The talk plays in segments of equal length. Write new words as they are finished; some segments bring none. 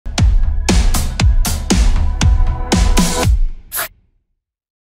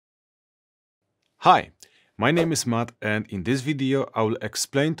Hi, my name is Matt, and in this video I will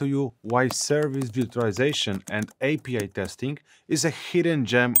explain to you why service virtualization and API testing is a hidden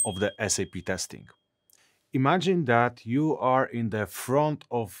gem of the SAP testing. Imagine that you are in the front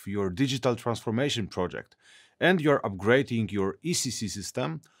of your digital transformation project and you're upgrading your ECC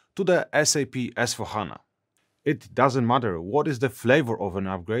system to the SAP S4HANA. It doesn't matter what is the flavor of an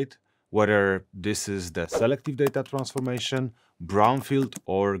upgrade, whether this is the selective data transformation, brownfield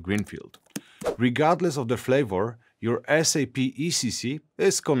or greenfield. Regardless of the flavor, your SAP ECC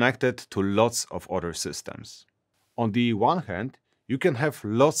is connected to lots of other systems. On the one hand, you can have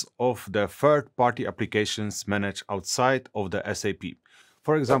lots of the third-party applications managed outside of the SAP.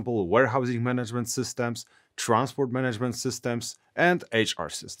 For example, warehousing management systems, transport management systems, and HR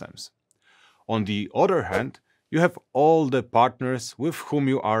systems. On the other hand, you have all the partners with whom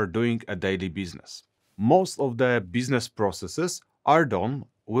you are doing a daily business. Most of the business processes are done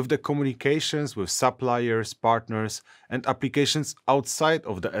with the communications with suppliers, partners, and applications outside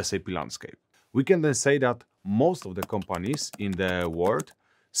of the SAP landscape. We can then say that most of the companies in the world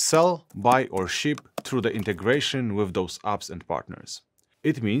sell, buy, or ship through the integration with those apps and partners.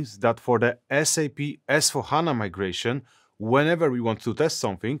 It means that for the SAP S4HANA migration, whenever we want to test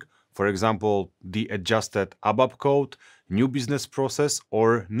something, for example, the adjusted ABAP code, new business process,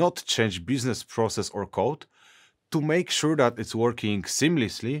 or not change business process or code, to make sure that it's working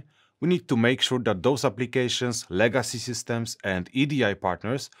seamlessly, we need to make sure that those applications, legacy systems, and EDI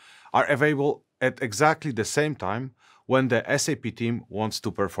partners are available at exactly the same time when the SAP team wants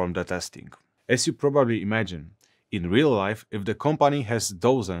to perform the testing. As you probably imagine, in real life, if the company has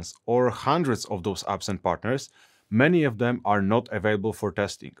dozens or hundreds of those apps and partners, many of them are not available for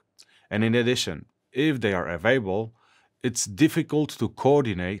testing. And in addition, if they are available, it's difficult to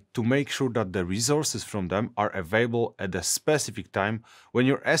coordinate to make sure that the resources from them are available at a specific time when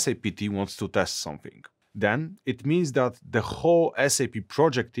your SAP team wants to test something. Then it means that the whole SAP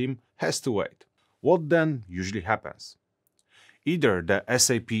project team has to wait. What then usually happens? Either the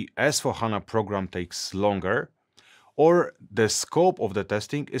SAP S4HANA program takes longer, or the scope of the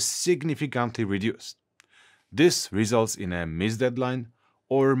testing is significantly reduced. This results in a missed deadline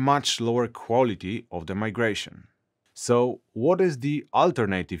or much lower quality of the migration. So, what is the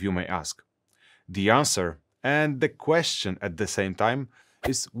alternative, you may ask? The answer, and the question at the same time,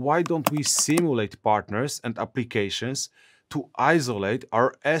 is why don't we simulate partners and applications to isolate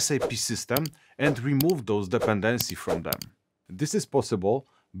our SAP system and remove those dependencies from them? This is possible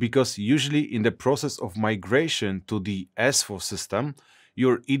because usually in the process of migration to the S4 system,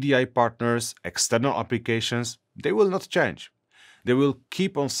 your EDI partners, external applications, they will not change. They will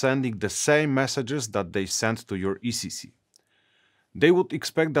keep on sending the same messages that they sent to your ECC. They would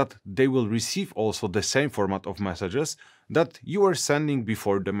expect that they will receive also the same format of messages that you were sending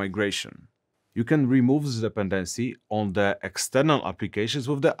before the migration. You can remove this dependency on the external applications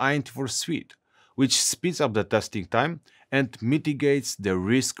with the Int4 Suite, which speeds up the testing time and mitigates the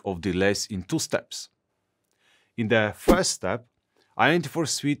risk of delays in two steps. In the first step, Int4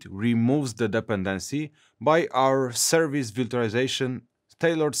 Suite removes the dependency by our service virtualization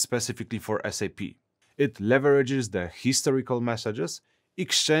tailored specifically for SAP. It leverages the historical messages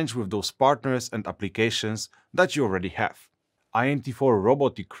exchanged with those partners and applications that you already have. Int4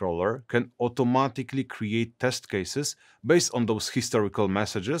 Robotic Crawler can automatically create test cases based on those historical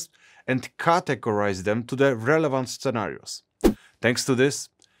messages and categorize them to the relevant scenarios. Thanks to this,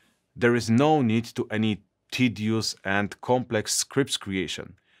 there is no need to any tedious and complex scripts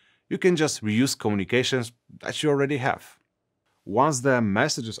creation. You can just reuse communications that you already have. Once the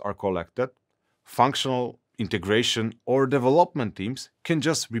messages are collected, functional, integration, or development teams can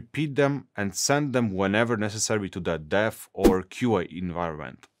just repeat them and send them whenever necessary to the dev or QA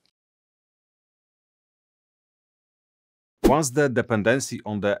environment. Once the dependency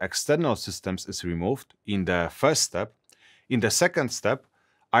on the external systems is removed in the first step, in the second step,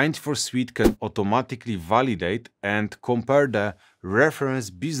 Int4 Suite can automatically validate and compare the reference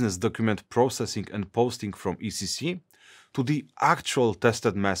business document processing and posting from ECC to the actual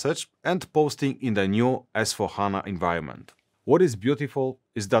tested message and posting in the new S4HANA environment. What is beautiful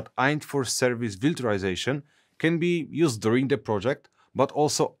is that Int4 service virtualization can be used during the project, but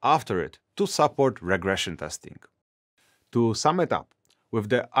also after it to support regression testing. To sum it up, with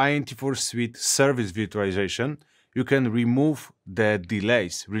the Int4 Suite service virtualization, you can remove the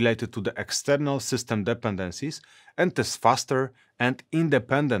delays related to the external system dependencies and test faster and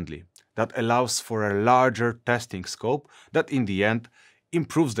independently. That allows for a larger testing scope that in the end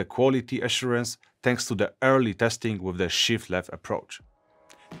improves the quality assurance thanks to the early testing with the shift-left approach.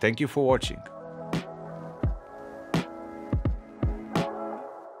 Thank you for watching.